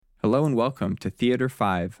Hello and welcome to Theater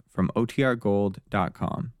 5 from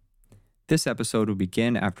OTRGold.com. This episode will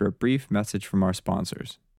begin after a brief message from our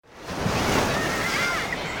sponsors.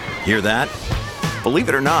 Hear that? Believe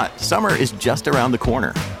it or not, summer is just around the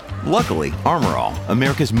corner. Luckily, Armor All,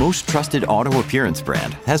 America's most trusted auto appearance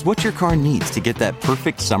brand, has what your car needs to get that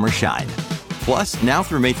perfect summer shine. Plus, now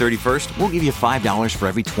through May 31st, we'll give you $5 for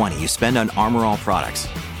every $20 you spend on Armor All products.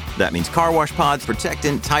 That means car wash pods,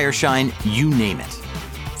 protectant, tire shine, you name it.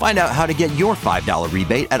 Find out how to get your $5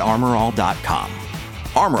 rebate at armorall.com.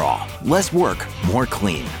 Armor All, less work, more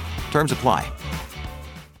clean. Terms apply.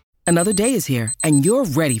 Another day is here, and you're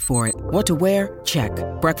ready for it. What to wear? Check.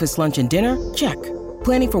 Breakfast, lunch, and dinner? Check.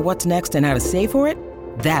 Planning for what's next and how to save for it?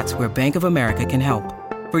 That's where Bank of America can help.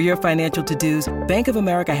 For your financial to-dos, Bank of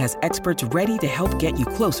America has experts ready to help get you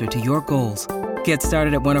closer to your goals. Get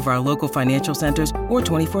started at one of our local financial centers or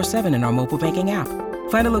 24/7 in our mobile banking app.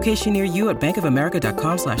 Find a location near you at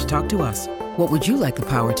bankofamerica.com/talktous. What would you like the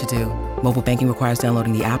power to do? Mobile banking requires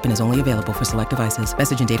downloading the app and is only available for select devices.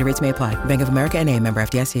 Message and data rates may apply. Bank of America N.A., member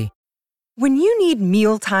FDIC. When you need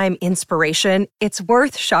mealtime inspiration, it's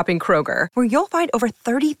worth shopping Kroger, where you'll find over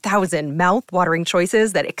 30,000 mouth-watering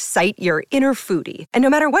choices that excite your inner foodie. And no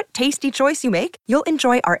matter what tasty choice you make, you'll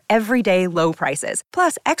enjoy our everyday low prices,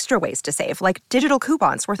 plus extra ways to save, like digital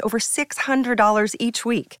coupons worth over $600 each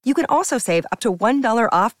week. You can also save up to $1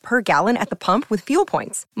 off per gallon at the pump with fuel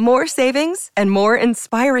points. More savings and more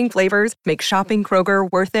inspiring flavors make shopping Kroger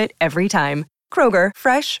worth it every time. Kroger,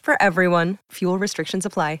 fresh for everyone. Fuel restrictions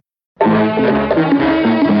apply.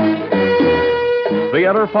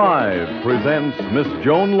 Theater 5 presents Miss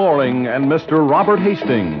Joan Loring and Mr. Robert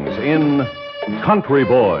Hastings in Country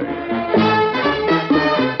Boy.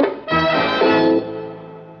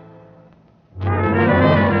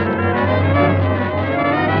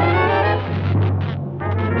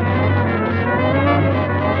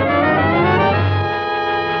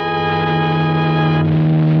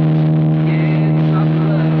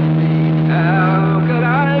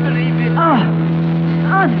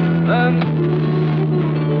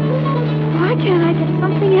 Why can't I get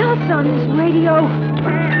something else on this radio?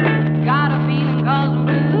 Got a feeling 'cause I'm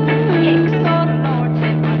blue. Hicks, oh the Lord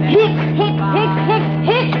sent my dad. Hicks, hicks, hicks, hicks,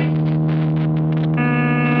 hicks!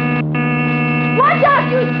 Watch out,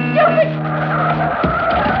 you stupid!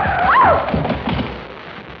 Oh!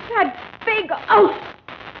 That big oaf!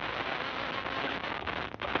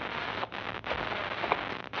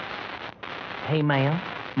 Hey, ma'am.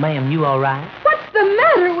 Ma'am, you all right? What's the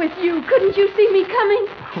matter with you? Couldn't you see me coming?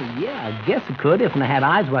 Oh, yeah, I guess I could if I had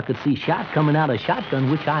eyes where I could see shot coming out of a shotgun,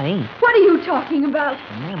 which I ain't. What are you talking about?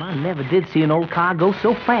 Ma'am, I never did see an old car go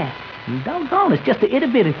so fast. And doggone, it's just a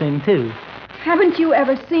itty-bitty thing, too. Haven't you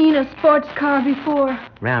ever seen a sports car before?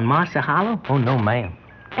 Round Marcy Hollow? Oh, no, ma'am.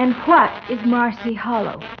 And what is Marcy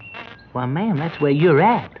Hollow? Why, ma'am, that's where you're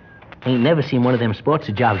at. Ain't never seen one of them sports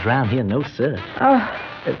jobs around here, no, sir. Oh,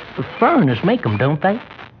 Foreigners make 'em, don't they?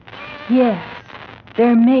 yes.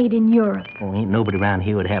 They're made in Europe. Oh, ain't nobody around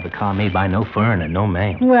here would have a car made by no foreigner, no,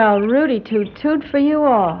 ma'am. Well, Rudy toot for you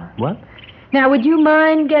all. What? Now, would you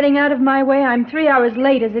mind getting out of my way? I'm 3 hours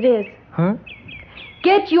late as it is. Huh?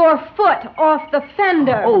 Get your foot off the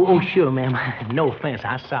fender. Oh, sure, ma'am. No offense.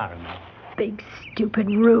 I'm sorry, ma'am. Big stupid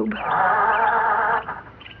rube.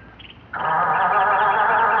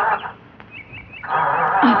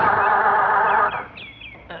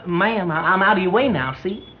 Ma'am, I'm out of your way now,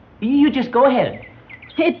 see? You just go ahead.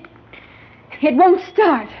 It won't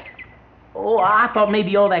start. Oh, I thought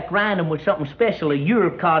maybe all that grinding was something special a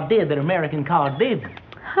Europe car did that American car didn't.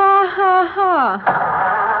 Ha, ha, ha.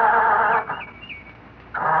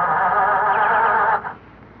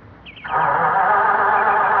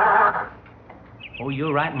 Oh,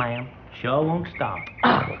 you're right, ma'am. Sure won't stop.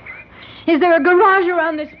 Is there a garage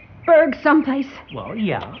around this burg someplace? Well,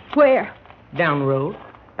 yeah. Where? Down the road,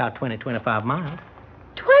 about 25 miles.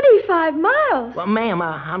 25 miles? Well, ma'am,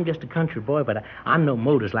 I'm just a country boy, but I know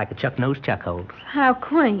motors like a chuck-nosed chuck holds. How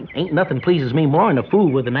quaint. Ain't nothing pleases me more than a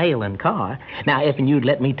fool with an ailing car. Now, if you'd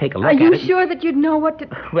let me take a look at it... Are you sure that you'd know what to...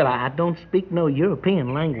 Well, I don't speak no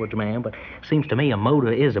European language, ma'am, but seems to me a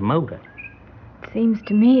motor is a motor. Seems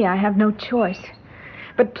to me I have no choice.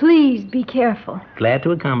 But please be careful. Glad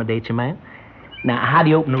to accommodate you, ma'am. Now, how do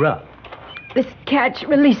you open her up? This catch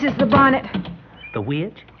releases the bonnet. The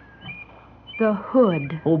which? The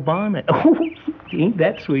hood. Oh, bonnet. Oh, ain't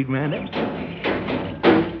that sweet, man?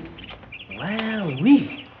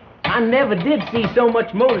 Wow-wee. I never did see so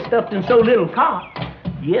much motor stuffed in so little car.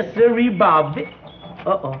 Yes, sirree, Bob.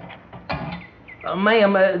 Uh-oh.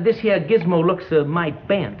 Ma'am, this here gizmo looks might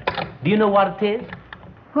bent. Do you know what it is?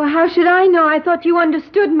 Well, how should I know? I thought you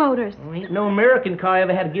understood motors. Well, ain't no American car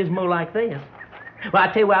ever had a gizmo like this. Well, I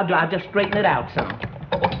tell you what I'll do. I'll just straighten it out some.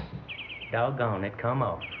 Doggone it, come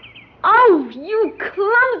off. Oh, you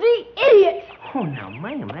clumsy idiot! Oh, now,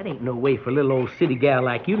 ma'am, that ain't no way for a little old city gal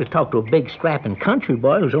like you to talk to a big, strapping country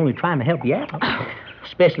boy who's only trying to help you out.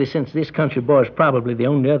 Especially since this country boy is probably the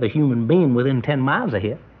only other human being within 10 miles of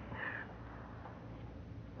here.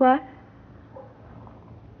 What?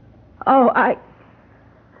 Oh,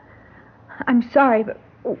 I'm sorry, but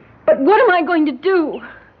what am I going to do?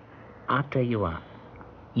 I'll tell you what.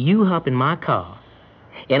 You hop in my car,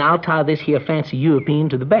 and I'll tie this here fancy European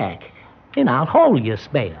to the back, and I'll haul you a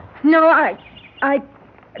spell. No, I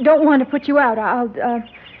don't want to put you out. I'll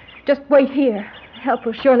just wait here. Help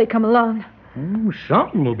will surely come along.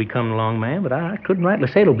 Something will be coming along, ma'am, but I couldn't rightly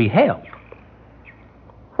say it'll be help.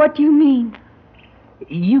 What do you mean?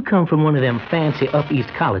 You come from one of them fancy up-east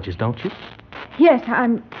colleges, don't you? Yes,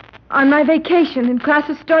 I'm on my vacation, and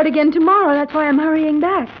classes start again tomorrow. That's why I'm hurrying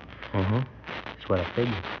back. That's what I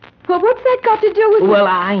figured. Well, what's that got to do with... Well,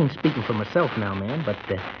 I ain't speaking for myself now, ma'am, but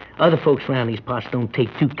other folks around these parts don't take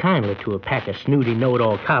too kindly to a pack of snooty,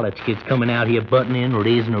 know-it-all college kids coming out here butting in,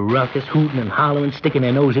 raising a ruckus, hooting and hollering, sticking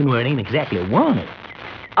their nose in where it ain't exactly wanted.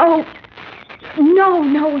 Oh, no,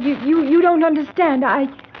 you don't understand.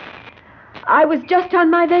 I was just on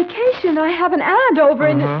my vacation. I have an aunt over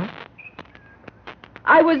in...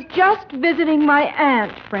 I was just visiting my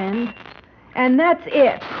aunt, friend. And that's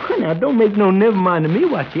it. Well, now, don't make no never mind to me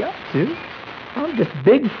what you up to. I'm just a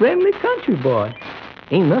big, friendly country boy.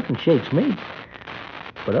 Ain't nothing shakes me.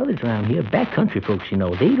 But others around here, backcountry folks, you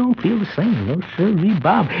know, they don't feel the same. No, sirree,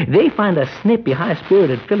 Bob. They find a snippy,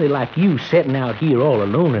 high-spirited filly like you sitting out here all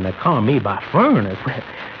alone in a car made by foreigners. Well,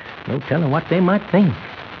 no telling what they might think.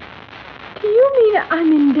 Do you mean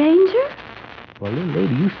I'm in danger? Well, little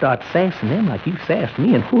lady, you start sassing them like you sassed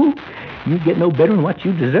me, and whoo, you get no better than what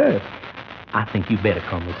you deserve. I think you better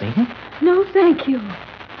come with me. No, thank you.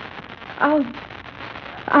 I'll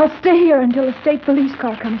stay here until a state police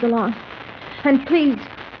car comes along. And please,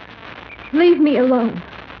 leave me alone.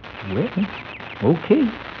 Well, okay.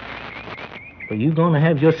 But you're going to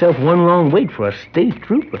have yourself one long wait for a state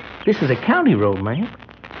trooper. This is a county road, man.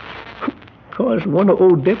 Of course, one of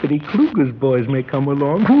old Deputy Kluger's boys may come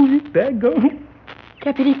along. Who's that going?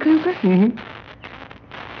 Deputy Kluger?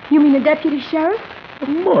 You mean a deputy sheriff?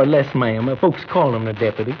 More or less, ma'am. Folks call him the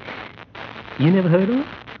deputy. You never heard of him?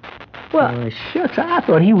 Well... shucks, I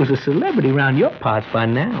thought he was a celebrity around your parts by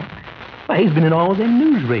now. Why, he's been in all them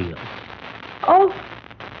newsreels. Oh,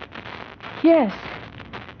 yes.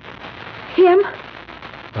 Him?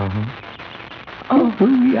 Oh,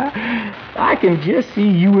 yeah. I can just see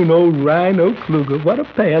you and old Rhino Kluger. What a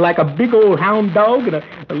pair. Like a big old hound dog and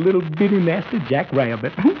a little bitty nasty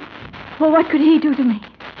jackrabbit. Well, what could he do to me?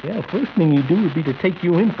 Yeah, first thing you do would be to take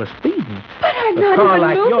you in for speeding. But I'm not even A car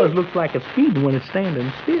like moving. yours looks like it's speeding when it's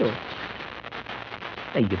standing still.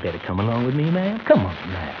 Hey, you better come along with me, man. Come on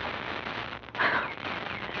now.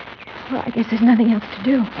 Well, I guess there's nothing else to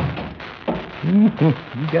do. You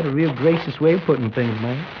got a real gracious way of putting things,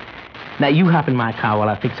 man. Now, you hop in my car while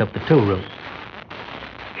I fix up the tow road.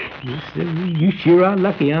 Yes, sir. You sure are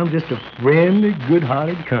lucky I'm just a friendly,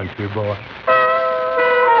 good-hearted country boy.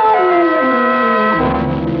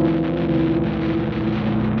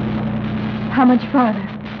 How much farther?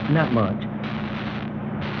 Not much.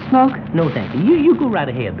 Smoke? No, thank you. You go right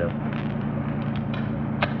ahead, though.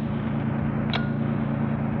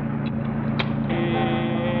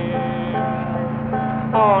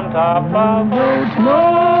 On top of Road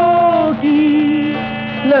Smoky.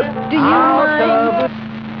 Look, do you mind?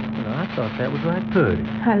 No, I thought that was right pretty.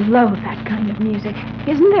 I love that kind of music.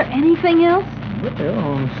 Isn't there anything else? Well,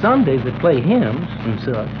 on Sundays they play hymns and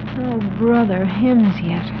such. Oh, brother, hymns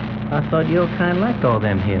yet. I thought you kind of liked all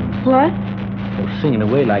them hymns. What? Oh, singing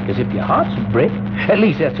away like as if your heart's would break. At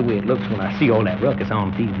least that's the way it looks when I see all that ruckus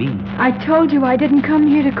on TV. I told you I didn't come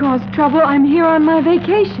here to cause trouble. I'm here on my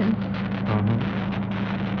vacation.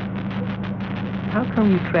 How come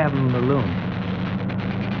you're traveling alone?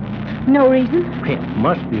 No reason. Well,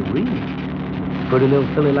 must be a reason. Pretty little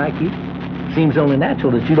filly like you. Seems only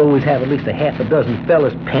natural that you'd always have at least a half a dozen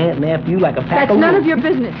fellas panting after you like a pack That's of none wolves. of your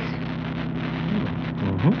business.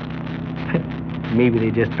 Maybe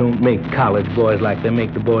they just don't make college boys like they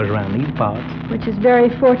make the boys around these parts. Which is very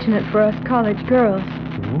fortunate for us college girls.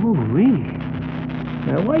 Oh, really?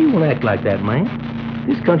 Now, why you want to act like that, man?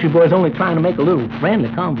 This country boy's only trying to make a little friendly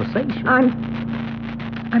conversation.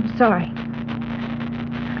 I'm sorry.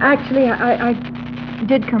 Actually, I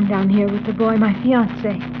did come down here with the boy, my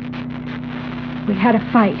fiancé. We had a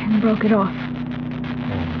fight and broke it off.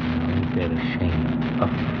 Oh, ain't that a shame? A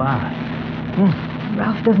 5.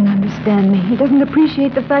 Ralph doesn't understand me. He doesn't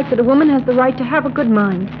appreciate the fact that a woman has the right to have a good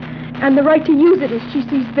mind and the right to use it as she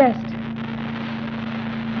sees best.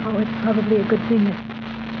 Oh, it's probably a good thing that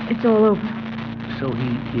it's all over. So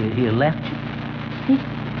he left you?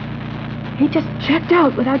 He just checked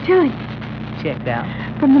out without telling. Checked out?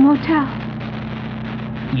 From the motel.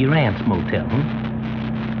 Your aunt's motel, huh?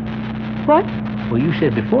 What? Well, you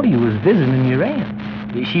said before you was visiting your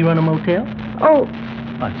aunt. Did she run a motel? Oh,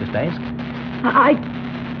 I was just asking.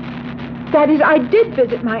 That is, I did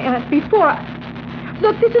visit my aunt before.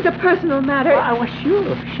 Look, this is a personal matter. Well,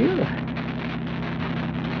 sure.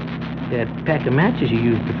 That pack of matches you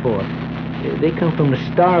used before, they come from the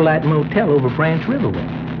Starlight Motel over Branch Riverway.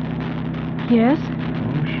 Yes?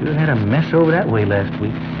 Oh, sure had a mess over that way last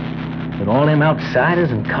week. With all them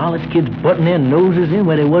outsiders and college kids butting their noses in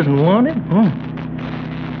where they wasn't wanted.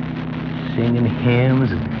 Singing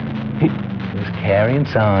hymns and just carrying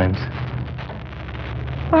signs.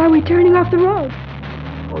 Why are we turning off the road?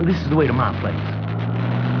 Oh, this is the way to my place.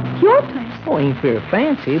 Your place? Oh, ain't very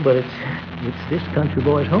fancy, but it's this country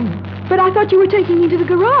boy's home. But I thought you were taking me to the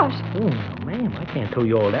garage. Oh, ma'am, I can't tow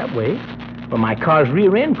you all that way. But my car's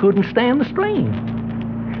rear end couldn't stand the strain.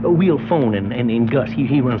 Oh, we'll phone and Gus,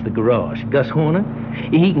 he runs the garage. Gus Horner,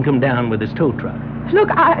 he can come down with his tow truck. Look,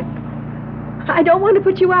 I don't want to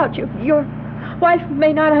put you out. Your wife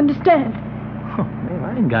may not understand. Oh, ma'am,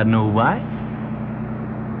 I ain't got no wife.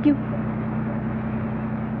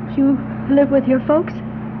 You live with your folks?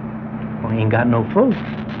 Oh, I ain't got no folks.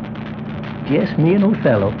 Just me and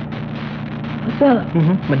Othello. Othello?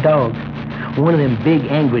 My dog. One of them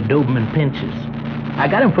big, angry Doberman pinchers. I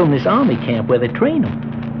got him from this army camp where they train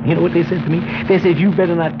him. You know what they said to me? They said, you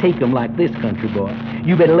better not take him like this, country boy.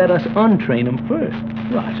 You better let us untrain him first.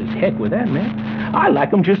 Well, I says, heck with that, man. I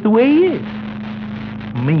like him just the way he is.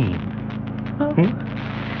 Mean. Well, he's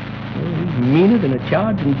meaner than a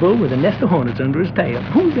charging bull with a nest of hornets under his tail.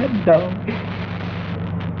 Who's that dog?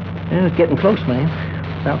 Well, it's getting close, man.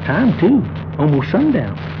 About time, too. Almost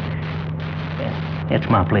sundown. Yeah, that's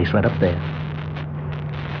my place right up there.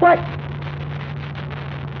 What?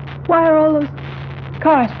 Why are all those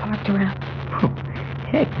cars parked around?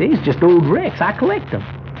 Heck, these just old wrecks. I collect them.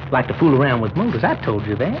 Like to fool around with motors. I told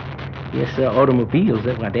you that. Yes, sir, automobiles,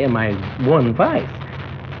 they're my one vice.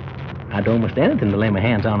 I'd do almost anything to lay my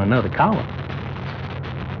hands on another column.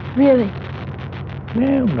 Really?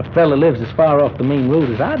 Well, when a fella lives as far off the main road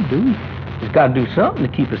as I do, he's got to do something to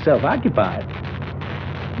keep himself occupied.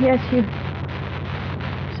 Yes, you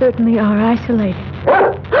certainly are isolated.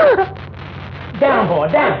 Down, boy,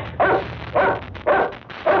 down. Oh.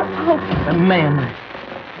 Man,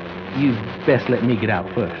 you best let me get out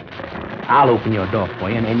first. I'll open your door for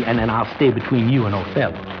you, and then I'll stay between you and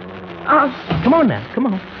Othello. Come on now, come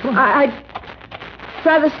on. I'd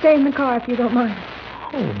rather stay in the car if you don't mind.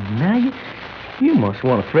 Oh, now you must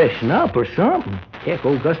want to freshen up or something. Heck,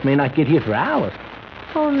 old Gus may not get here for hours.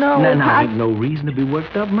 Oh, no. No, ain't no reason to be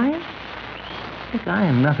worked up, man. Heck, I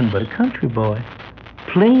am nothing but a country boy.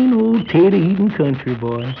 Plain old tater-eating country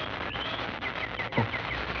boy. Oh,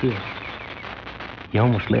 here. You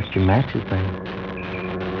almost left your matches, man.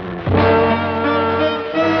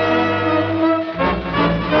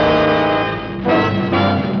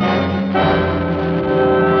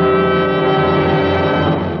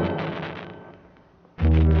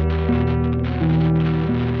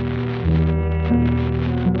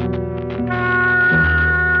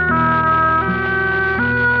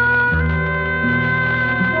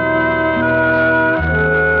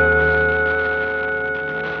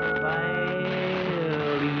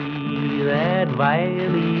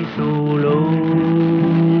 Valley so low,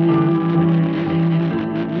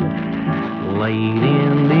 late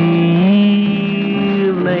in the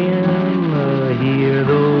evening, I hear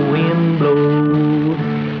the wind blow.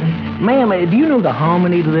 Ma'am, do you know the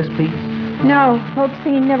harmony to this piece? No, folk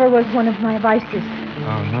singing never was one of my vices.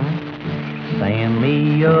 Send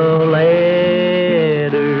me a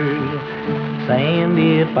letter, send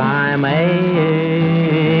it by mail.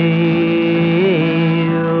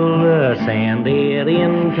 Send it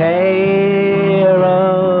in care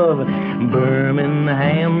of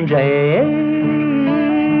Birmingham jail.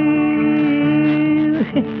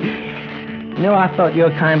 You know, I thought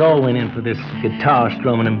your kind all went in for this guitar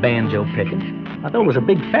strumming and banjo picking. I thought it was a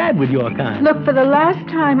big fad with your kind. Look, for the last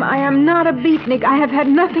time, I am not a beatnik. I have had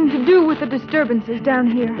nothing to do with the disturbances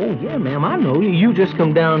down here. Oh, yeah, ma'am, I know. You just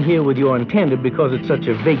come down here with your intended because it's such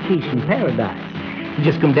a vacation paradise. You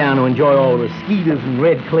just come down to enjoy all the skeeters and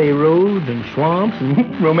red clay roads and swamps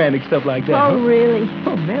and romantic stuff like that. Oh, really?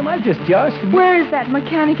 Oh, ma'am, I just... Where is that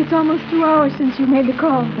mechanic? It's almost 2 hours since you made the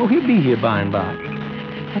call. Oh, he'll be here by and by.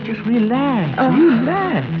 Now just relax,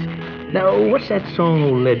 relax. Now, what's that song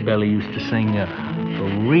old Leadbelly used to sing?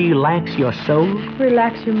 Relax your soul?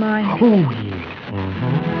 Relax your mind. Oh, yeah.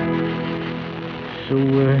 So,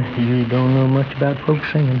 you don't know much about folk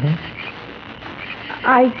singing, huh?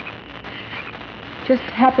 I just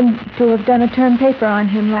happened to have done a term paper on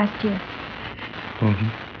him last year.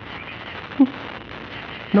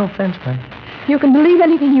 No offense, man. You can believe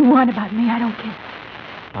anything you want about me. I don't care.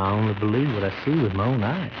 I only believe what I see with my own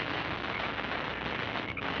eyes.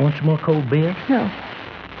 Want some more cold beer? No.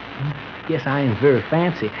 Guess I ain't very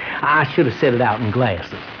fancy. I should have set it out in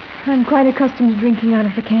glasses. I'm quite accustomed to drinking out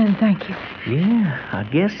of a can, thank you. Yeah, I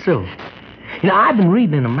guess so. You know, I've been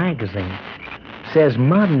reading in a magazine. Says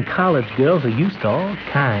modern college girls are used to all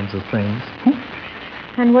kinds of things.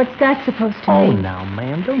 And what's that supposed to Oh, mean? now,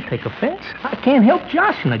 ma'am, don't take offense. I can't help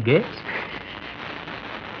joshing, I guess.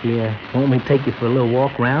 Yeah, want me to take you for a little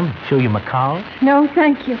walk around, show you my car? No,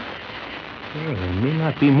 thank you. Well, it may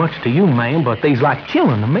not be much to you, ma'am, but they's like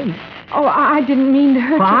chillin' to me. Oh, I didn't mean to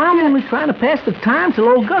hurt Well, you. I'm only trying to pass the time till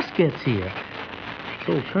old Gus gets here. This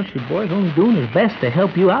old country boy's only doing his best to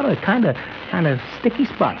help you out of a kind of sticky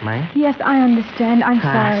spot, man. Yes, I understand. I'm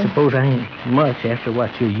sorry. I suppose I ain't much after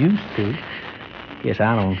what you're used to. Guess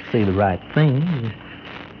I don't say the right things.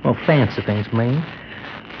 Well, fancy things, man.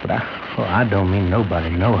 But I don't mean nobody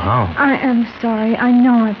no harm. I am sorry. I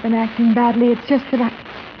know I've been acting badly. It's just that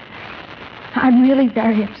I'm really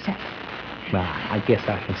very upset. Well, I guess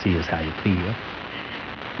I can see as how you feel.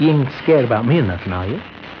 You ain't scared about me or nothing, are you?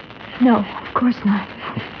 No, of course not.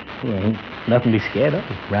 Well, ain't nothing to be scared of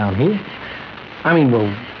around here. I mean, well,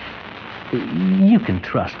 you can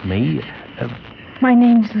trust me. My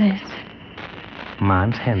name's Liz.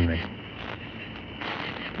 Mine's Henry.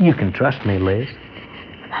 You can trust me, Liz.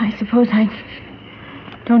 I suppose I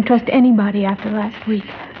don't trust anybody after last week.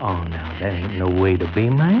 Oh, now, that ain't no way to be,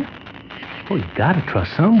 man. Oh, you gotta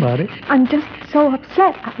trust somebody. I'm just so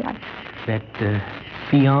upset. That,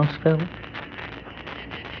 fiance fella?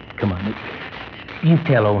 Come on, you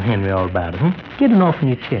tell old Henry all about it, huh? Get it off in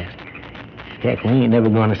your chest. Heck, we ain't never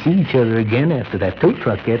gonna see each other again after that tow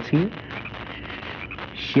truck gets here.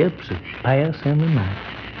 Ships that pass in the night.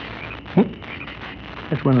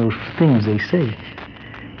 That's one of those things they say.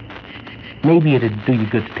 Maybe it'd do you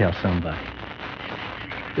good to tell somebody.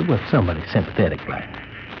 Well, somebody sympathetic like.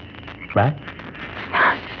 Right?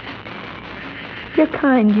 You're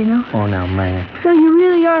kind, you know. Oh, now, man. No, you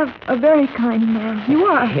really are a very kind man. You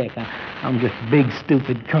are. Heck, I'm just a big,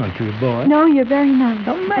 stupid country boy. No, you're very nice.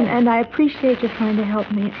 Oh, man. And I appreciate you trying to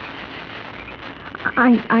help me.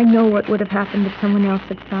 I know what would have happened if someone else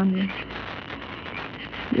had found me.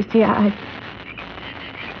 You see, I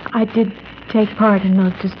did take part in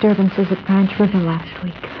those disturbances at Branch River last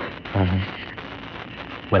week.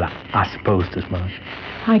 Well, I supposed as much.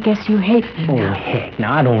 I guess you hate me now. Oh, heck,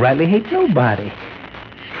 now, I don't rightly hate nobody.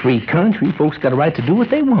 Free country, folks got a right to do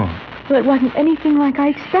what they want. Well, it wasn't anything like I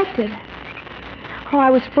expected. Oh,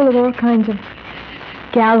 I was full of all kinds of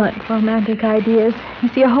gallant, romantic ideas. You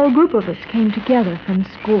see, a whole group of us came together from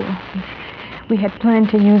school. We had planned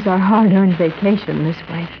to use our hard-earned vacation this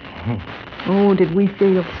way. Oh, did we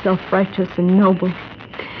feel self-righteous and noble.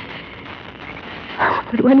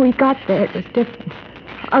 But when we got there, it was different.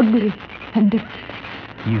 Ugly and different.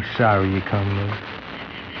 You sorry you come, Liz?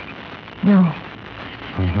 No.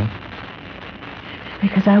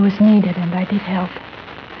 Because I was needed and I did help.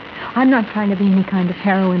 I'm not trying to be any kind of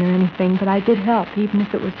heroine or anything, but I did help, even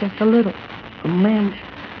if it was just a little. Ma'am,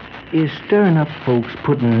 is stirring up folks,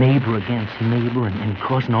 putting neighbor against neighbor and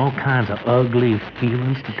causing all kinds of ugly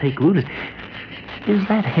feelings to take root, is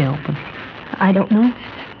that helping? I don't know.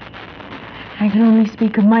 I can only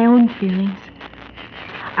speak of my own feelings.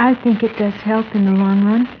 I think it does help in the long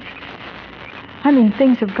run. I mean,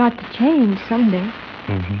 things have got to change someday.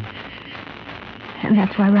 And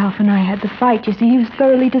that's why Ralph and I had the fight. You see, he was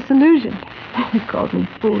thoroughly disillusioned. He called me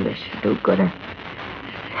foolish, do-gooder.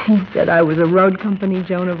 He said I was a road company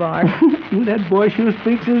Joan of Arc. That boy sure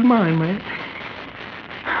speaks his mind, man.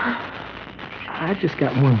 I just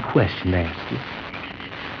got one question to ask you.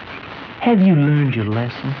 Have you learned your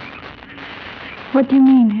lesson? What do you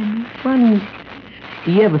mean, Henry? Well,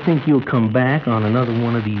 you ever think you'll come back on another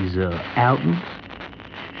one of these outings?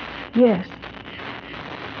 Yes.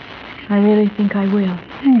 I really think I will,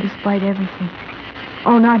 despite everything.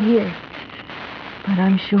 Oh, not here. But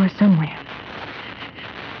I'm sure somewhere.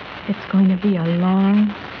 It's going to be a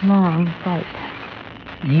long, long fight.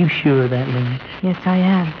 You sure of that, Lynn? Yes, I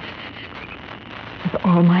am. With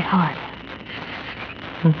all my heart.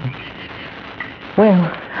 Well,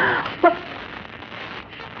 what?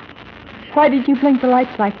 Why did you blink the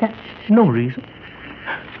lights like that? no reason.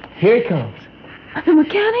 Here he comes. The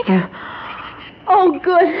mechanic? Oh,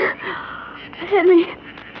 good. Henry,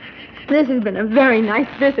 this has been a very nice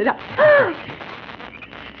visit.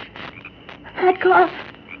 That car,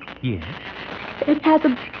 Yes. it has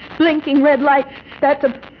a blinking red light. That's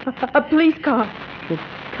a police car. Well,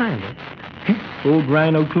 kind of. Old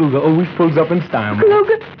Rhino Kluger always pulls up in style.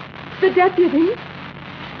 Kluger? The deputy?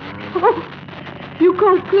 Oh, you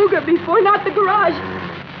called Kluger before, not the garage.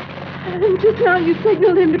 And just now you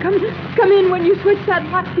signaled him to come in when you switched that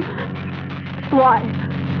light. Why?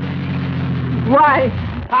 Why?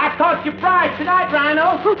 I caught your prize tonight,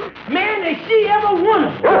 Rhino. Man, has she ever won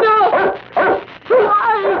 'em. No!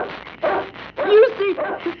 Why? You see,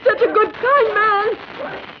 such a good, kind man.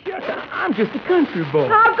 Shucks, I'm just a country boy.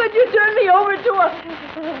 How could you turn me over to a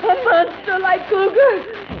monster like Kluger?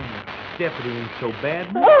 Deputy ain't so bad.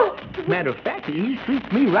 Matter of fact, he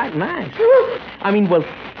treats me right nice. I mean, well,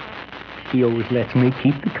 he always lets me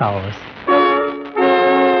keep the cars.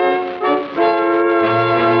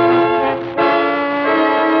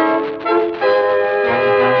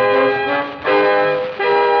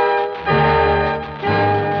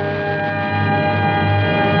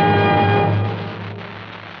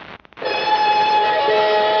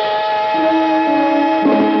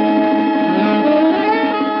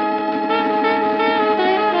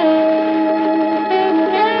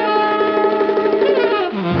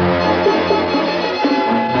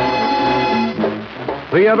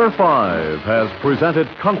 Theater 5 has presented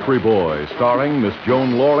Country Boy, starring Miss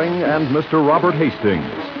Joan Loring and Mr. Robert Hastings.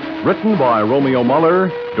 Written by Romeo Muller,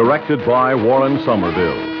 directed by Warren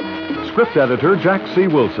Somerville. Script editor Jack C.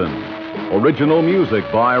 Wilson. Original music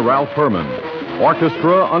by Ralph Herman.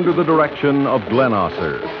 Orchestra under the direction of Glenn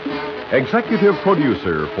Osser. Executive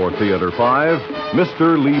producer for Theater 5,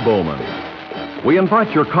 Mr. Lee Bowman. We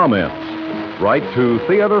invite your comments. Write to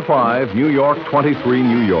Theater 5, New York 23,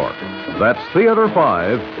 New York. That's Theater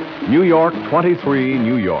 5, New York 23,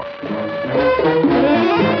 New York.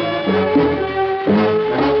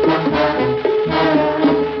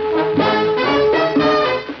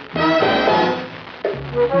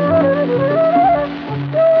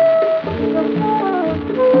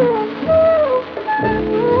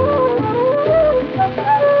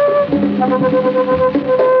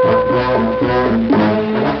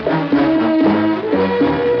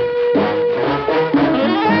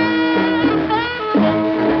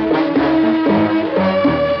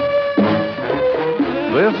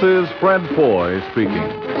 This is Fred Foy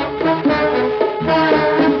speaking.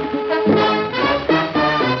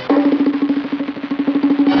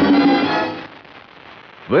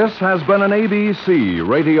 This has been an ABC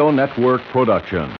Radio Network production.